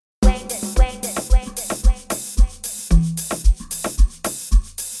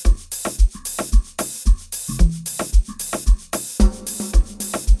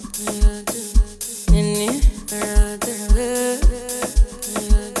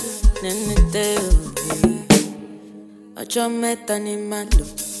nínú tẹ òwe ọjọ́ mẹ́ta ni màá lò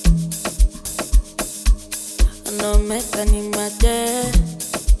ọ̀nà mẹ́ta ni màá jẹ́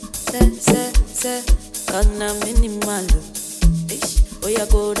sẹ́ ọ̀nà mi ni màá lò ó yẹ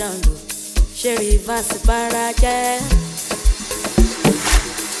kó down lò ṣé rìvásì bára jẹ́.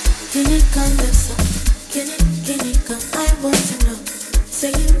 Kini kan lọ sọ kini kan I want to know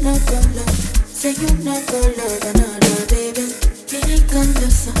say you no go love say you no go love another baby. Kini kan lọ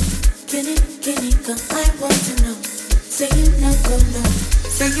sọ kini kan I want to know say you no go love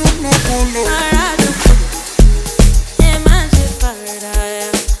say you no go love.